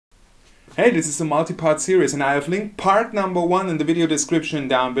Hey, this is a multi-part series and I have linked part number 1 in the video description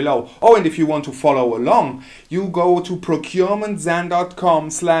down below. Oh, and if you want to follow along, you go to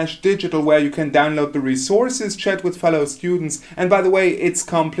procurementzen.com/digital where you can download the resources, chat with fellow students, and by the way, it's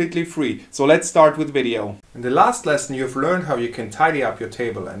completely free. So let's start with video. In the last lesson you've learned how you can tidy up your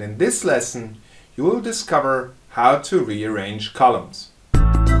table, and in this lesson you will discover how to rearrange columns.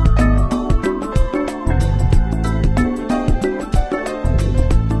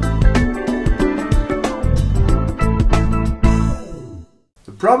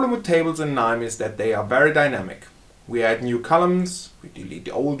 The problem with tables in Knime is that they are very dynamic. We add new columns, we delete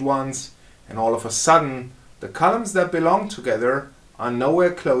the old ones, and all of a sudden the columns that belong together are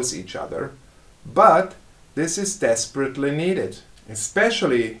nowhere close each other. But this is desperately needed,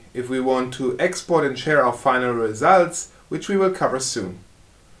 especially if we want to export and share our final results, which we will cover soon.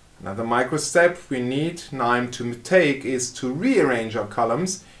 Another micro step we need Knime to take is to rearrange our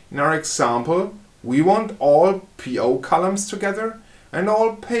columns. In our example, we want all PO columns together and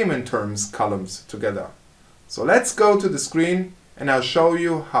all payment terms columns together. So let's go to the screen and I'll show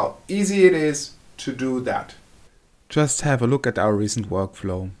you how easy it is to do that. Just have a look at our recent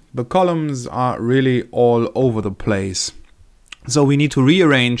workflow. The columns are really all over the place. So we need to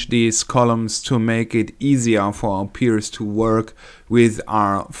rearrange these columns to make it easier for our peers to work with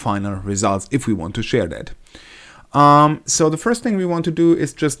our final results if we want to share that. So the first thing we want to do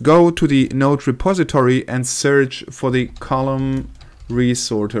is just go to the node repository and search for the column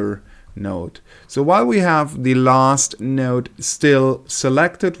resorter node. So while we have the last node still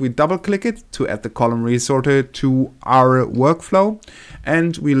selected, we double click it to add the column resorter to our workflow,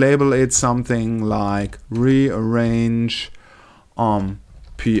 and we label it something like rearrange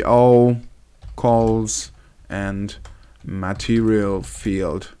PO calls and material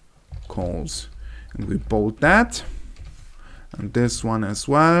field calls, and we bold that. And this one as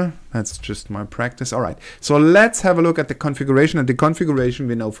well. That's just my practice. All right, so let's have a look at the configuration. And the configuration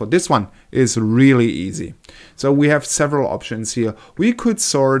we know for this one is really easy. So we have several options here. We could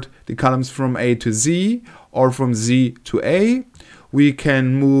sort the columns from A to Z or from Z to A. We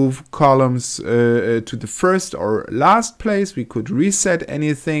can move columns to the first or last place. We could reset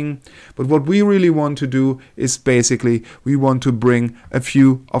anything. But what we really want to do is basically we want to bring a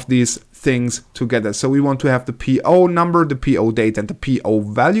few of these things together. So we want to have the PO number, the PO date, and the PO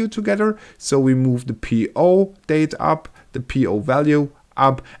value together. So we move the PO date up, the PO value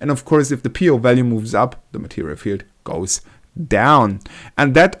up, and of course if the PO value moves up, the material field goes down.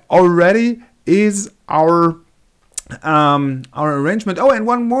 And that already is our arrangement. Oh, and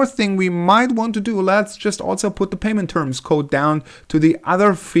one more thing we might want to do, let's just also put the payment terms code down to the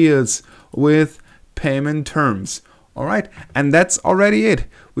other fields with payment terms. All right, and that's already it.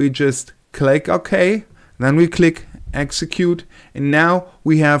 We just click OK, then we click execute, and now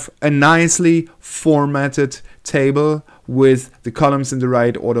we have a nicely formatted table with the columns in the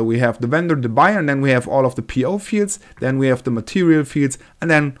right order. We have the vendor, the buyer, and then we have all of the PO fields, then we have the material fields,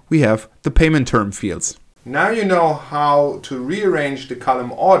 and then we have the payment term fields. Now you know how to rearrange the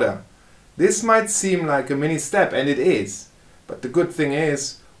column order. This might seem like a mini step, and it is, but the good thing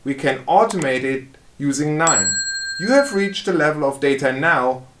is we can automate it using Knime. You have reached a level of data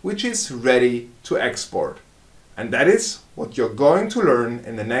now which is ready to export. And that is what you're going to learn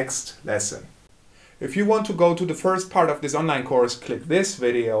in the next lesson. If you want to go to the first part of this online course, click this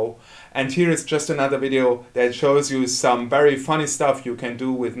video. And here is just another video that shows you some very funny stuff you can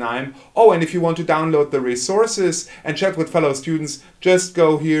do with Knime. Oh, and if you want to download the resources and chat with fellow students, just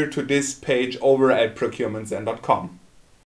go here to this page over at procurementzen.com.